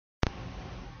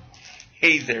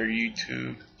Hey there,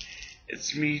 YouTube.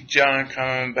 It's me, John,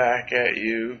 coming back at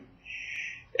you.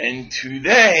 And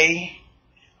today,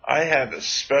 I have a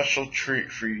special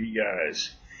treat for you guys.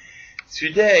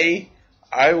 Today,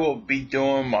 I will be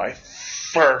doing my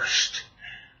first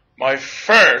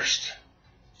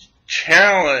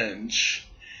challenge.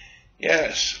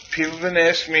 Yes, people have been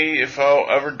asking me if I'll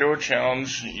ever do a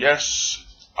challenge. Yes,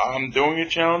 I'm doing a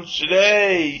challenge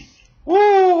today.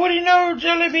 Woo, what do you know,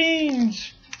 jelly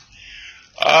beans?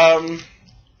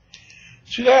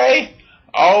 Today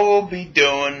I will be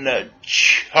doing the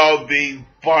Chubby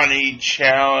Bunny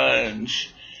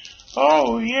Challenge.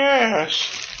 Oh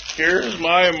yes, here's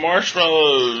my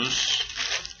marshmallows.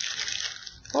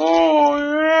 Oh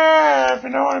yeah, if you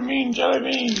know what I mean, jelly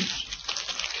beans.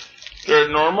 They're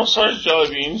normal sized jelly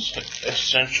beans,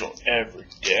 essential every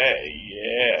day.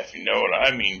 Yeah, if you know what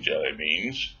I mean, jelly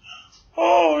beans.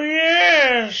 Oh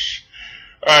yes.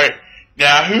 Alright,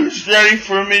 now who's ready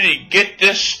for me to get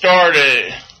this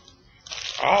started?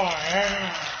 Oh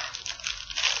yeah.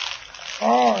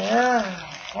 Oh yeah.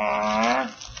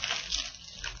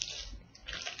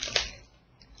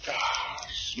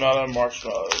 Smell the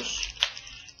marshmallows.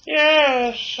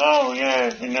 Yes, oh yeah,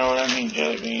 if you know what I mean,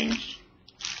 jelly beans.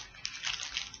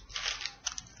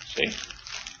 See?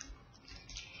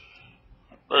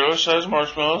 Regular size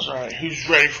marshmallows. Alright, who's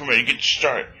ready for me to get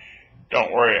started?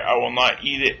 Don't worry, I will not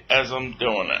eat it as I'm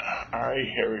doing it. Alright,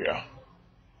 here we go.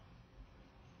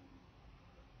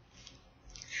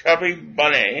 Chubby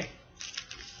Bunny.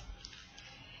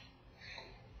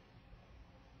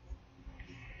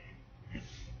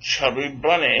 Chubby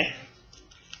Bunny.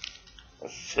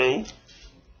 Let's see.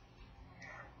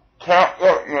 Can't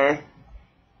look me.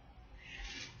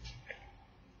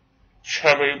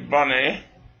 Chubby Bunny.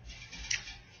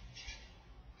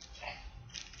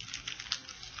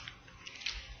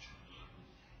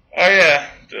 Oh yeah,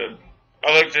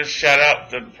 I'd like to shout out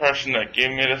the person that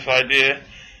gave me this idea,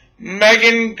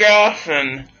 Megan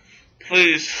Goffin.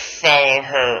 Please follow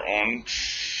her on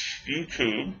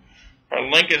YouTube. Her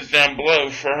link is down below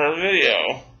for her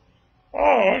video.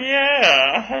 Oh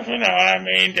yeah, if you know what I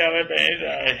mean, jelly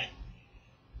beans.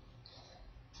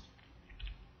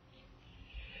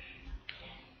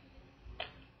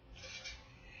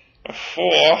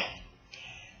 Four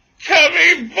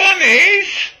chubby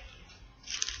bunnies.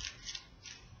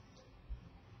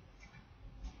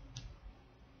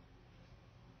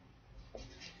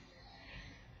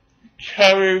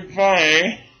 Chubby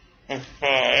bunny.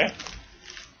 Okay.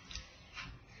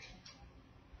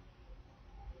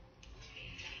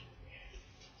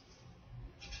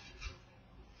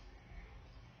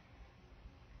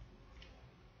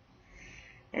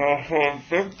 Now for a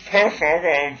big person, I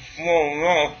got a small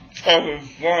mouth. Chubby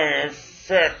bunny is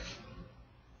 6.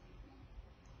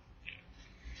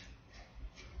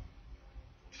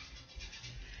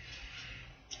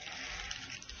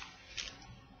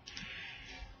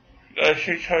 I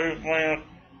see chubby bunny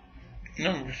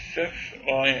number 6.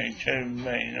 Oh, I ain't chubby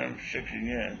bunny number 6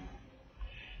 again.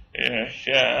 Yes,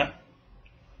 yeah.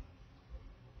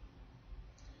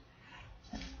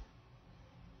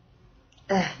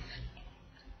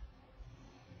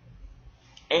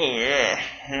 Oh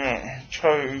yeah,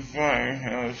 chubby bunny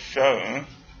number 7.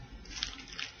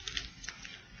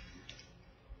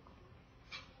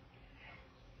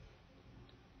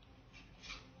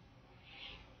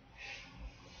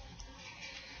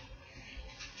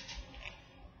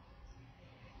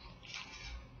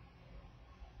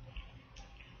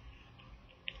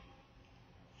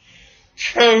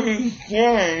 Chubby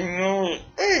bunny number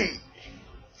 8.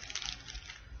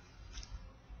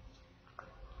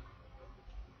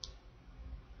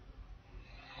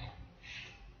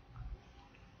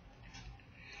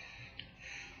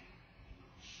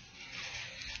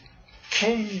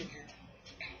 Chubby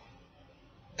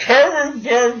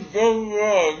bunny go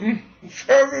wrong.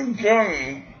 Chubby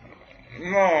bunny,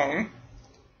 Mom.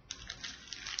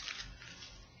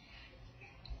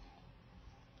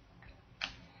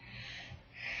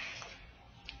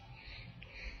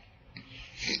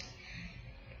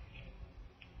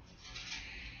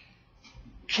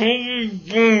 Chubby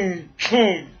bunny,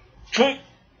 chubby.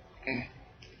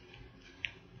 Chubby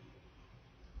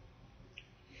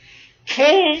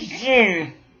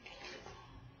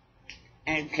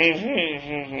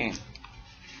bunny.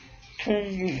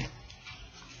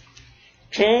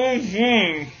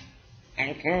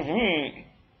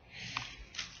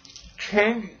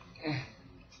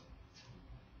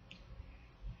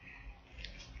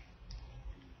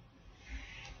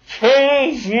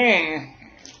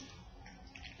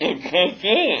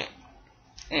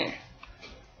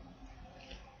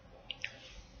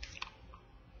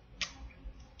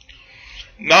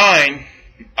 9,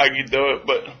 I could do it,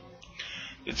 but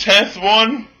the 10th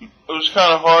one, it was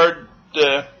kind of hard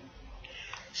to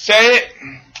say it.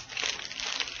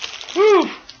 Whew,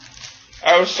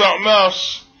 that was something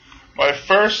else. My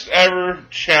first ever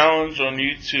challenge on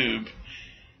YouTube.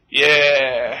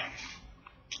 Yeah.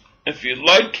 If you'd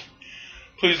like,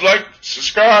 please like,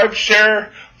 subscribe,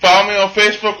 share, follow me on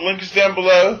Facebook. Link is down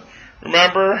below.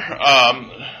 Remember,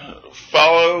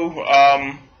 follow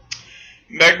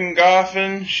Megan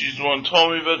Goffin. She's the one who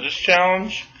told me about this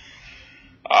challenge.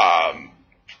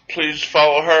 Please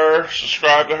follow her,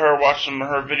 subscribe to her, watch some of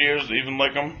her videos, even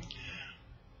like them.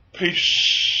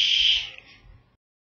 Peace.